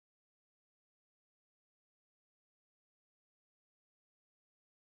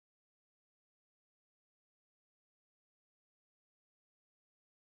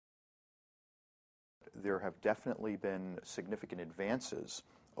there have definitely been significant advances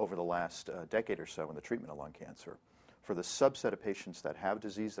over the last decade or so in the treatment of lung cancer. For the subset of patients that have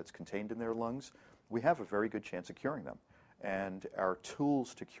disease that's contained in their lungs, we have a very good chance of curing them. And our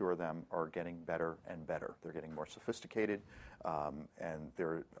tools to cure them are getting better and better. They're getting more sophisticated, and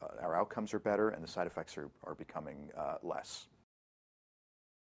our outcomes are better, and the side effects are becoming less.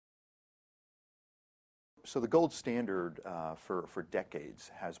 So the gold standard for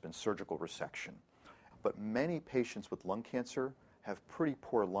decades has been surgical resection. But many patients with lung cancer have pretty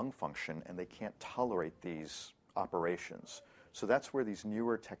poor lung function, and they can't tolerate these operations. So that's where these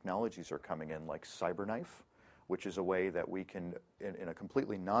newer technologies are coming in, like CyberKnife, which is a way that we can, in a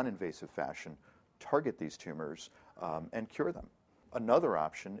completely non-invasive fashion, target these tumors and cure them. Another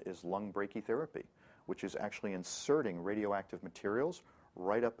option is lung brachytherapy, which is actually inserting radioactive materials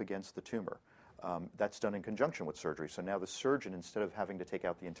right up against the tumor. That's done in conjunction with surgery. So now the surgeon, instead of having to take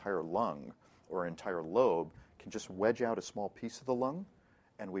out the entire lung or entire lobe, can just wedge out a small piece of the lung,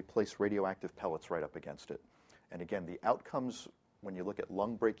 and we place radioactive pellets right up against it. And again, the outcomes when you look at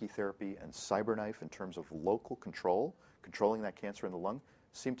lung brachytherapy and CyberKnife in terms of local control, controlling that cancer in the lung,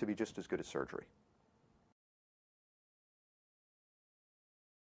 seem to be just as good as surgery.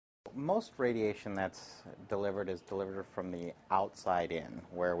 Most radiation that's delivered is delivered from the outside in,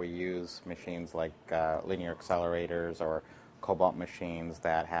 where we use machines like linear accelerators or cobalt machines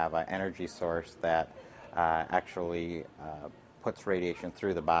that have an energy source that actually puts radiation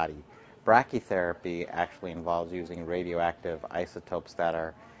through the body. Brachytherapy actually involves using radioactive isotopes that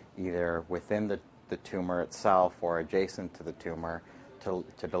are either within the tumor itself or adjacent to the tumor to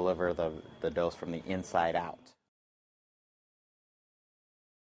deliver the dose from the inside out.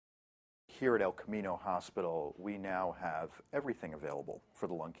 Here at El Camino Hospital, we now have everything available for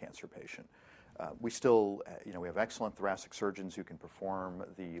the lung cancer patient. We still, we have excellent thoracic surgeons who can perform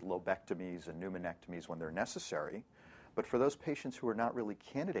the lobectomies and pneumonectomies when they're necessary. But for those patients who are not really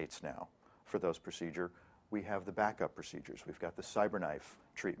candidates now for those procedures, we have the backup procedures. We've got the CyberKnife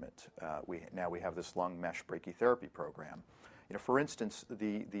treatment. Now we have this lung mesh brachytherapy program. For instance,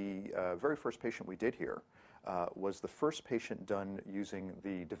 the very first patient we did here was the first patient done using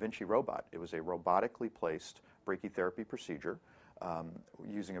the Da Vinci robot. It was a robotically placed brachytherapy procedure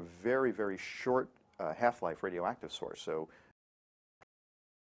using a very, very short half-life radioactive source. So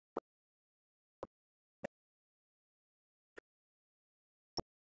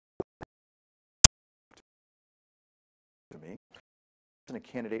to me, he wasn't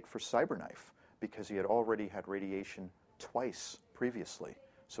a candidate for CyberKnife because he had already had radiation twice previously,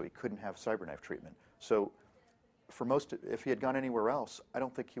 so he couldn't have CyberKnife treatment. So for most, if he had gone anywhere else, I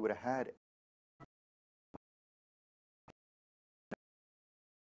don't think he would have had